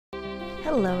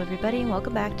Hello everybody and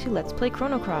welcome back to Let's Play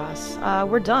Chrono Cross.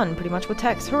 We're done pretty much with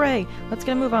text. Hooray! Let's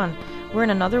get a move on. We're in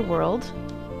another world.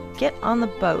 Get on the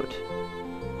boat.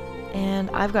 And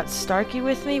I've got Starkey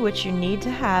with me, which you need to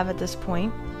have at this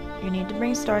point. You need to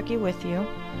bring Starkey with you.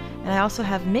 And I also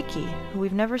have Mickey, who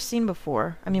we've never seen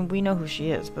before. I mean, we know who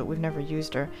she is, but we've never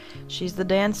used her. She's the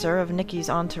dancer of Nicky's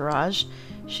entourage.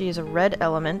 She is a red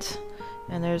element,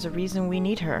 and there's a reason we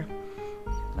need her.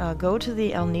 Go to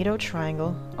the El Nido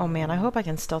Triangle. Oh man, I hope I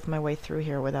can stealth my way through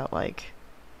here without, like,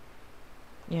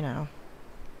 you know,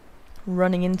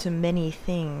 running into many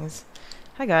things.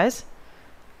 Hi guys.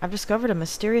 I've discovered a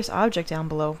mysterious object down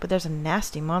below, but there's a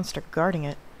nasty monster guarding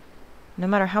it. No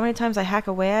matter how many times I hack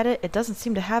away at it, it doesn't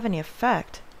seem to have any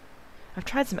effect. I've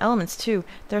tried some elements too.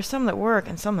 There are some that work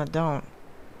and some that don't.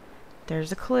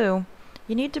 There's a clue.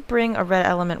 You need to bring a red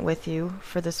element with you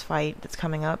for this fight that's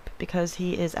coming up, because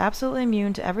he is absolutely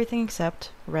immune to everything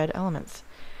except red elements.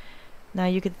 Now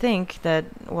you could think that,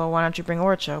 well, why don't you bring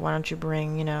Orcha? Why don't you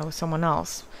bring, you know, someone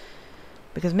else?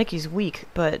 Because Mickey's weak,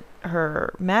 but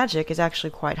her magic is actually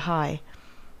quite high.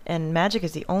 And magic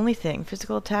is the only thing.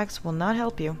 Physical attacks will not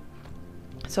help you.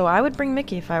 So I would bring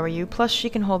Mickey if I were you, plus she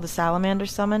can hold the salamander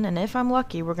summon, and if I'm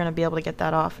lucky, we're going to be able to get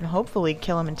that off and hopefully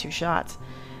kill him in 2 shots.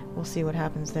 We'll see what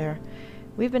happens there.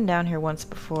 We've been down here once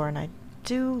before, and I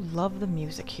do love the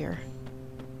music here.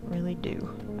 Really do.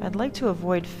 I'd like to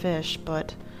avoid fish,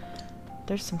 but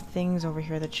there's some things over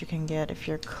here that you can get if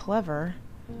you're clever.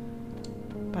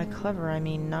 By clever, I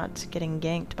mean not getting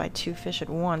ganked by 2 fish at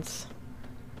once.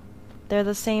 They're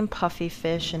the same puffy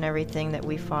fish and everything that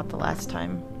we fought the last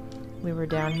time we were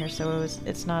down here, so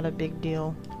it's not a big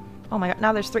deal. Oh my god,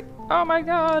 now there's 3. Oh my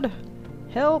god!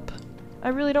 Help! I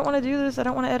really don't want to do this. I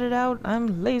don't want to edit out.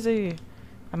 I'm lazy.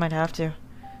 I might have to.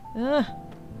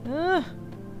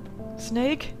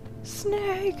 Snake?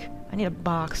 Snake! I need a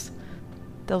box.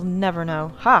 They'll never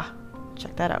know. Ha!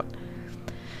 Check that out.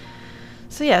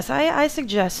 So yes, I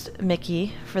suggest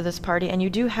Mickey for this party, and you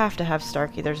do have to have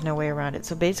Starkey. There's no way around it.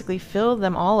 So basically, fill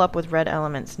them all up with red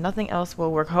elements. Nothing else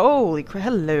will work. Holy crap.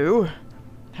 Hello!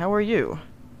 How are you?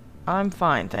 I'm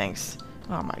fine, thanks.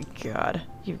 Oh my god.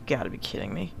 You've got to be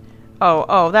kidding me.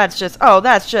 Oh, that's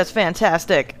just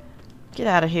fantastic. Get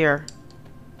out of here,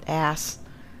 ass.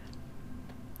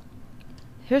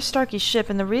 Here's Starkey's ship,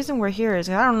 and the reason we're here is,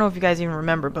 I don't know if you guys even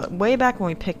remember, but way back when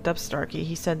we picked up Starkey,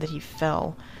 he said that he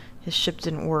fell. His ship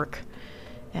didn't work.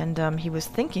 And he was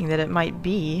thinking that it might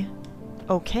be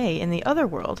okay in the other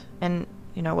world. And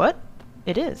you know what?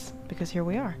 It is, because here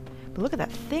we are. But look at that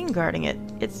thing guarding it.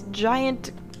 It's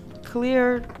giant,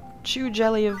 clear chew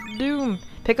jelly of doom.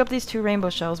 Pick up these 2 rainbow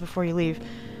shells before you leave.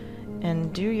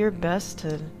 And do your best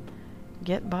to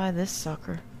get by this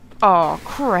sucker. Oh,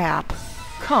 crap.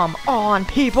 Come on,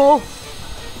 people!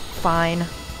 Fine.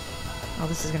 Oh,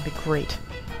 this is gonna be great.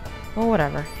 Well,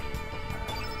 whatever.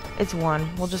 It's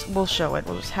 1. We'll show it.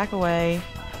 We'll just hack away.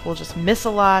 We'll just miss a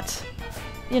lot.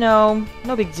 You know,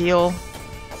 no big deal.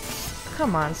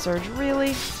 Come on, Surge.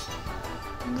 Really?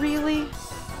 Really?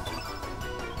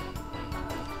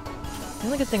 The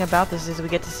only good thing about this is we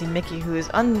get to see Mickey, who is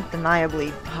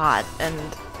undeniably hot, and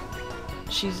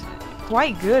she's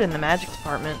quite good in the magic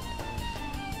department.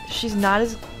 She's not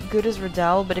as good as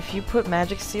Riddell, but if you put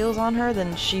magic seals on her,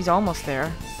 then she's almost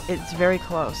there. It's very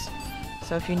close.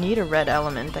 So if you need a red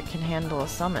element that can handle a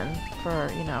summon for,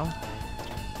 you know,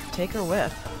 take her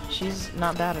with. She's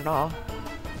not bad at all.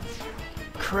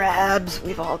 Crabs!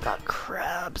 We've all got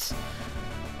crabs.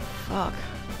 Fuck.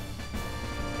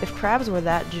 If crabs were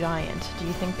that giant, do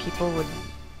you think people would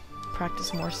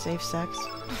practice more safe sex?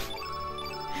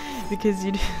 Because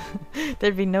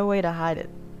there'd be no way to hide it.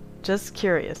 Just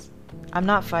curious. I'm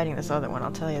not fighting this other one,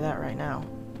 I'll tell you that right now.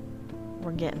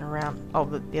 We're getting around. Oh,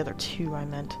 the other 2 I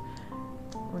meant.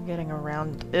 We're getting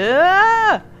around.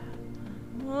 Ah!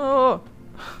 Oh!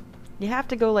 You have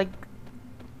to go, like,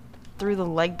 through the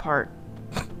leg part.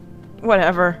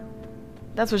 Whatever.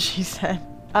 That's what she said.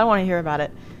 I don't want to hear about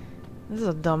it. This is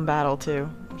a dumb battle, too.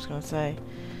 I'm just gonna say.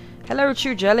 Hello,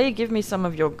 Chew Jelly. Give me some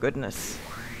of your goodness.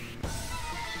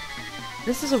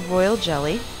 This is a royal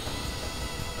jelly.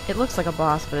 It looks like a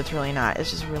boss, but it's really not. It's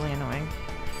just really annoying.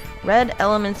 Red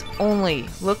elements only.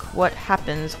 Look what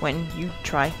happens when you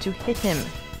try to hit him.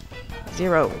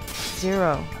 0.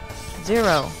 0.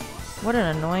 0. What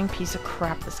an annoying piece of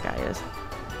crap this guy is.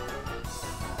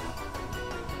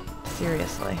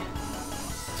 Seriously.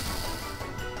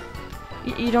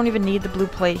 You don't even need the blue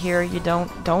plate here. You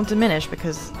don't diminish,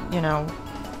 because, you know,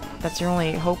 that's your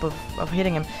only hope of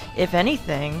hitting him. If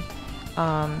anything,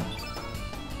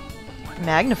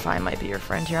 Magnify might be your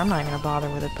friend here. I'm not even gonna bother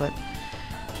with it, but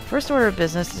first order of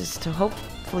business is to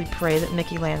hopefully pray that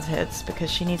Mickey lands hits, because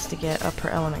she needs to get up her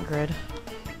element grid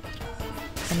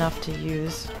enough to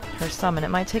use her summon. It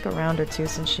might take a round or two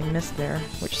since she missed there,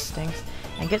 which stinks.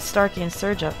 And get Starkey and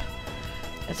Surge up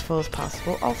as full as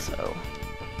possible also.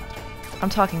 I'm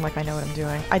talking like I know what I'm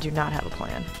doing. I do not have a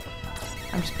plan.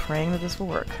 I'm just praying that this will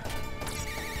work.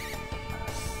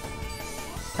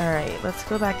 Alright, let's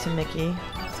go back to Mickey.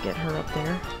 Let's get her up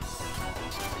there.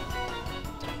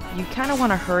 You kind of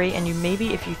want to hurry, and you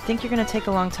maybe, if you think you're going to take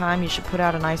a long time, you should put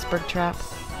out an iceberg trap,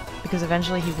 because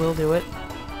eventually he will do it.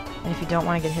 And if you don't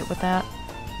want to get hit with that,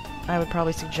 I would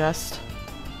probably suggest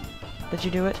that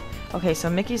you do it. Okay, so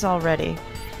Mickey's all ready.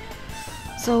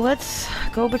 So let's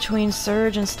go between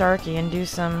Surge and Starkey and do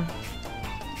some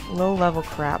low-level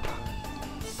crap.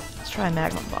 Let's try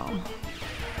Magma Bomb.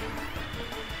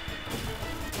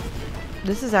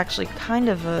 This is actually kind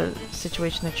of a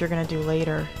situation that you're going to do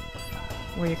later,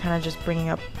 where you're kind of just bringing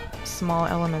up small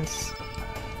elements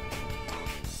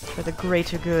for the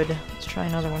greater good. Let's try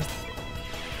another one.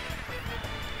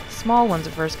 Small ones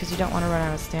at first, because you don't want to run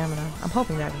out of stamina. I'm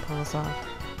hoping that can pull us off.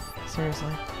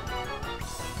 Seriously.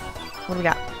 What do we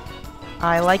got?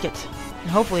 I like it. And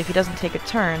hopefully if he doesn't take a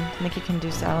turn, Mickey can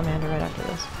do Salamander right after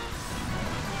this.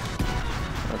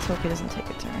 Let's hope he doesn't take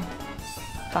a turn.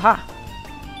 Haha!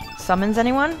 Summons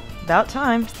anyone? About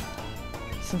time.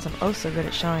 Since I'm oh so good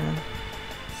at showing them.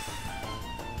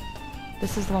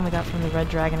 This is the one we got from the Red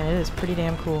Dragon, and it is pretty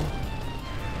damn cool.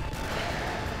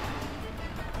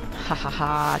 Ha ha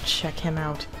ha, check him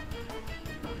out.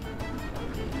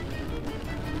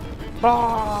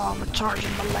 Oh, I'm charging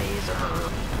the laser.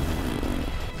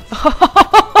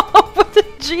 What the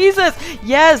Jesus!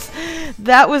 Yes!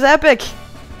 That was epic!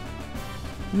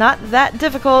 Not that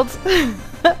difficult.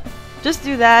 Just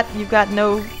do that, you've got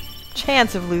no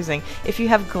chance of losing. If you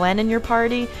have Glenn in your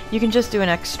party, you can just do an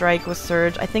X strike with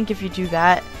Surge. I think if you do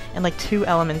that, and like 2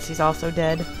 elements, he's also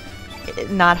dead.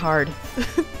 Not hard.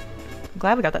 I'm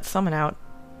glad we got that summon out.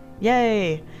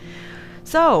 Yay!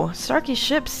 So, Starkey's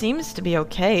ship seems to be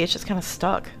okay, it's just kind of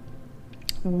stuck.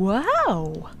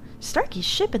 Wow! Starkey's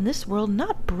ship in this world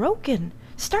not broken.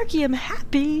 Starkey, I'm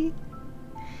happy!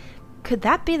 Could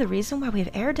that be the reason why we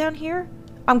have air down here?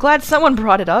 I'm glad someone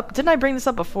brought it up. Didn't I bring this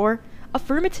up before?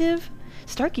 Affirmative.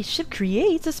 Starkey's ship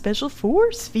creates a special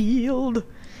force field.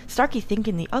 Starkey think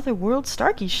in the other world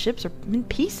Starkey's ships are in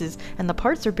pieces and the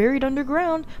parts are buried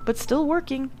underground, but still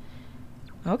working.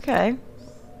 Okay.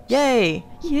 Yay!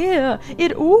 Yeah!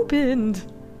 It opened!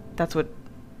 That's what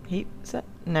he said?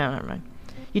 No, never mind.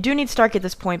 You do need Starkey at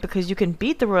this point because you can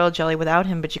beat the Royal Jelly without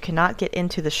him, but you cannot get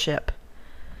into the ship.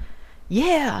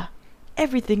 Yeah!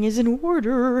 Everything is in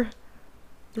order!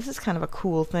 This is kind of a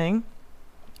cool thing.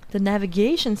 The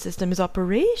navigation system is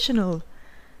operational.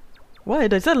 Why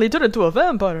did I suddenly turn into a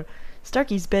vampire?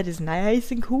 Starkey's bed is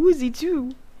nice and cozy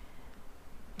too.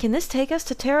 Can this take us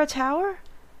to Terra Tower?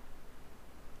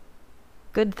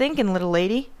 Good thinking, little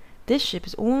lady. This ship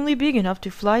is only big enough to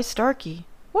fly Starkey.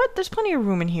 What? There's plenty of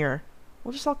room in here.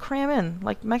 We'll just all cram in,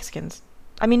 like Mexicans.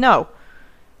 I mean, no.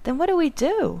 Then what do we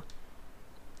do?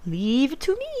 Leave it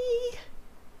to me.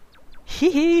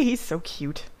 Hee, he's so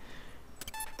cute.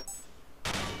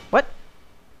 What?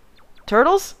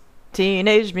 Turtles?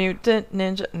 Teenage Mutant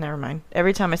Ninja... Never mind.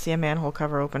 Every time I see a manhole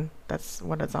cover open, that's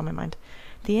what is on my mind.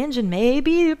 The engine may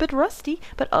be a bit rusty,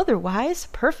 but otherwise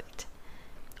perfect.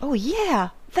 Oh yeah,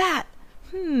 that!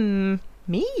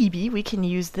 Maybe we can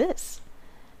use this.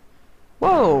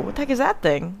 Whoa, what the heck is that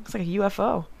thing? Looks like a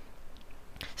UFO.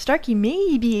 Starkey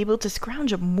may be able to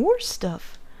scrounge up more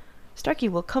stuff. Starkey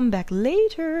will come back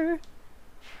later.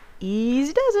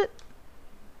 Easy does it.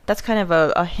 That's kind of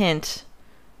a hint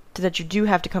to that you do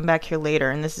have to come back here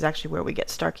later, and this is actually where we get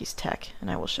Starkey's tech,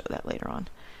 and I will show that later on.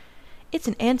 It's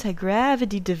an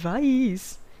anti-gravity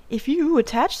device. If you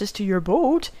attach this to your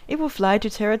boat, it will fly to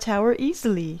Terra Tower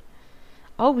easily.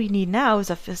 All we need now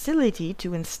is a facility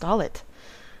to install it.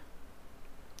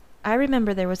 I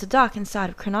remember there was a dock inside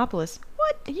of Chronopolis.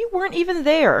 What? You weren't even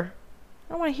there.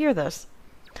 I don't want to hear this.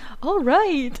 All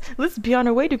right, let's be on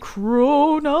our way to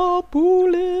Chronopolis.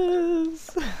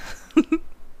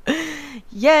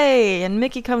 Yay! And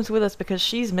Mickey comes with us because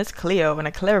she's Miss Cleo and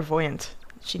a clairvoyant.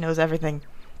 She knows everything.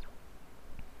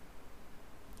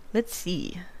 Let's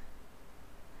see.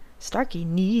 Starkey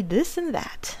need this and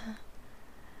that.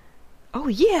 Oh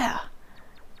yeah!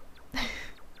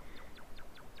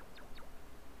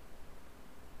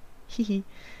 Hehe.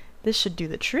 This should do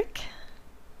the trick.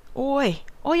 Oi!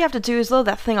 All you have to do is load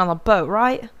that thing on the boat,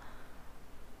 right?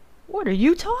 What are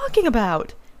you talking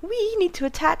about? We need to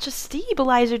attach a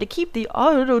stabilizer to keep the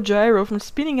auto gyro from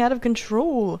spinning out of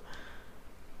control.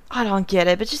 I don't get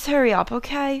it, but just hurry up,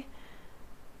 okay?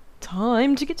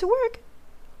 Time to get to work.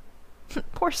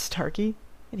 Poor Starkey.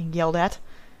 Getting yelled at.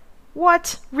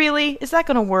 What? Really? Is that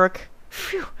gonna work?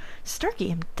 Phew.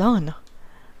 Starkey, I'm done.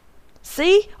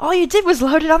 See? All you did was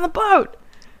load it on the boat.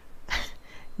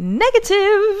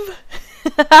 Negative.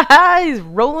 He's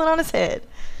rolling on his head.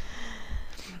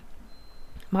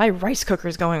 My rice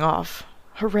cooker's going off.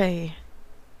 Hooray.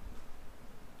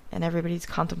 And everybody's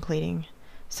contemplating.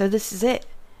 So this is it.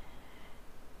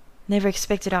 Never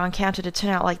expected our encounter to turn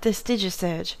out like this, did you,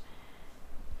 Serge?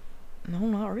 No,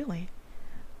 not really.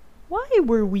 Why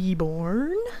were we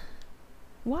born?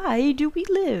 Why do we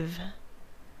live?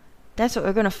 That's what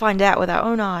we're going to find out with our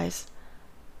own eyes.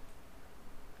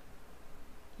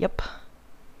 Yep.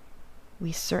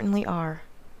 We certainly are.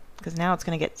 Because now it's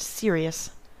going to get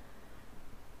serious.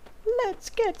 Let's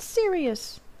get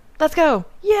serious. Let's go.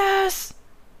 Yes!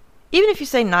 Even if you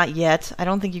say not yet, I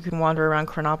don't think you can wander around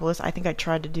Chronopolis. I think I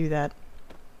tried to do that.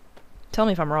 Tell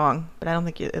me if I'm wrong, but I don't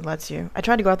think it lets you. I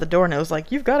tried to go out the door and it was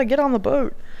like, you've got to get on the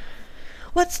boat.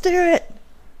 Let's do it!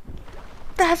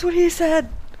 That's what he said!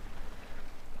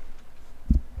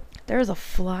 There is a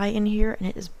fly in here and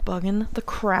it is bugging the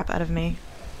crap out of me.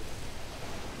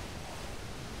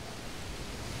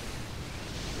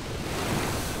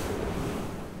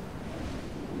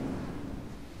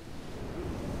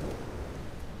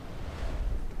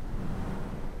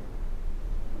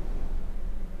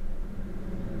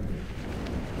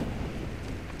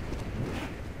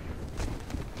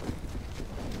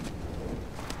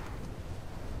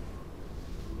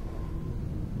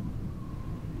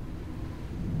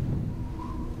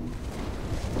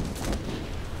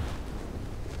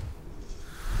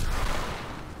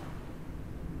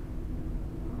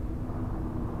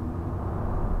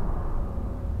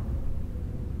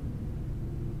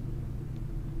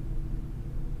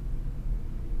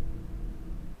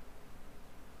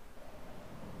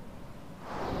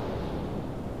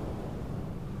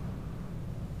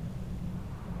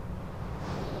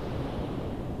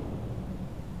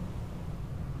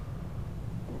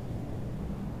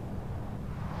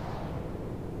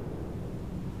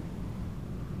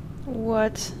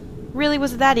 What? Really?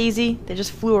 Was it that easy? They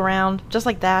just flew around, just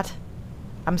like that?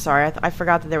 I'm sorry, I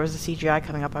forgot that there was a CGI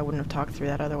coming up. I wouldn't have talked through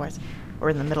that otherwise. Or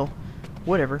in the middle.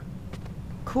 Whatever.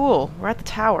 Cool, we're at the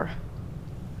tower.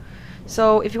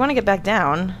 So, if you want to get back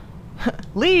down,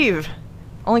 leave!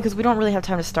 Only because we don't really have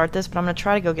time to start this, but I'm going to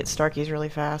try to go get Starkey's really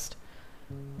fast.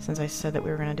 Since I said that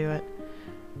we were going to do it.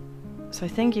 So I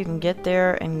think you can get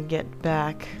there and get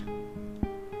back.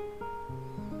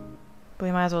 But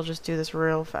we might as well just do this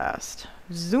real fast.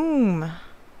 Zoom!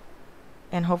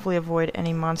 And hopefully avoid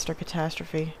any monster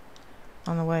catastrophe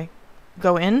on the way.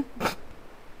 Go in?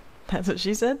 That's what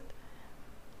she said?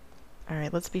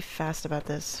 Alright, let's be fast about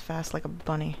this. Fast like a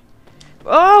bunny.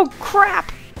 Oh,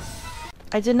 crap!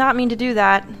 I did not mean to do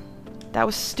that. That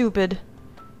was stupid.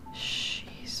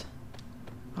 Jeez.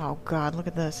 Oh god, look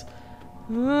at this.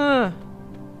 Ugh.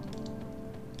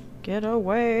 Get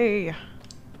away!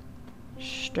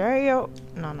 Stay out.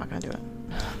 No, I'm not gonna do it.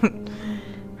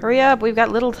 Hurry up, we've got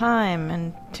little time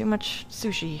and too much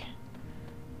sushi.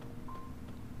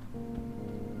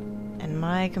 And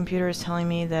my computer is telling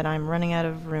me that I'm running out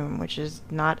of room, which is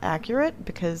not accurate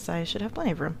because I should have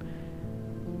plenty of room.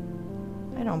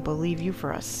 I don't believe you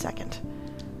for a second.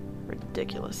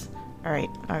 Ridiculous. Alright,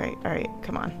 alright, alright.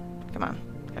 Come on. Come on.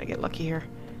 Gotta get lucky here.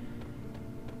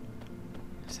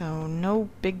 So, no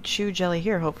big chew jelly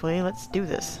here, hopefully. Let's do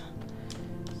this.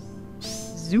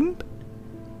 Zoom!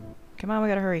 Come on, we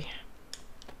gotta hurry.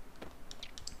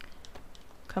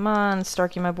 Come on,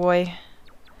 Starkey, my boy.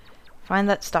 Find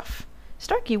that stuff.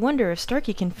 Starkey, wonder if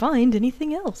Starkey can find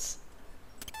anything else.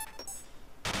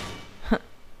 Is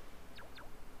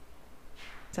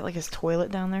that like his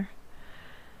toilet down there?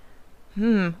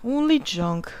 Only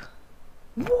junk.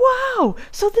 Wow!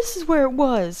 So this is where it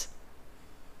was!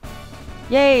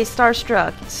 Yay,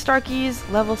 Starstruck. It's Starkey's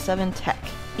level 7 tech.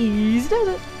 Easy does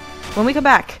it. When we come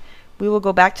back, we will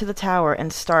go back to the tower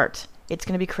and start. It's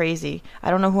going to be crazy. I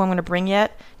don't know who I'm going to bring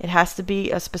yet. It has to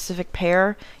be a specific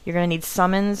pair. You're going to need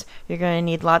summons. You're going to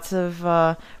need lots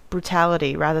of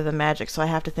brutality rather than magic, so I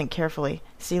have to think carefully.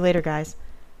 See you later, guys.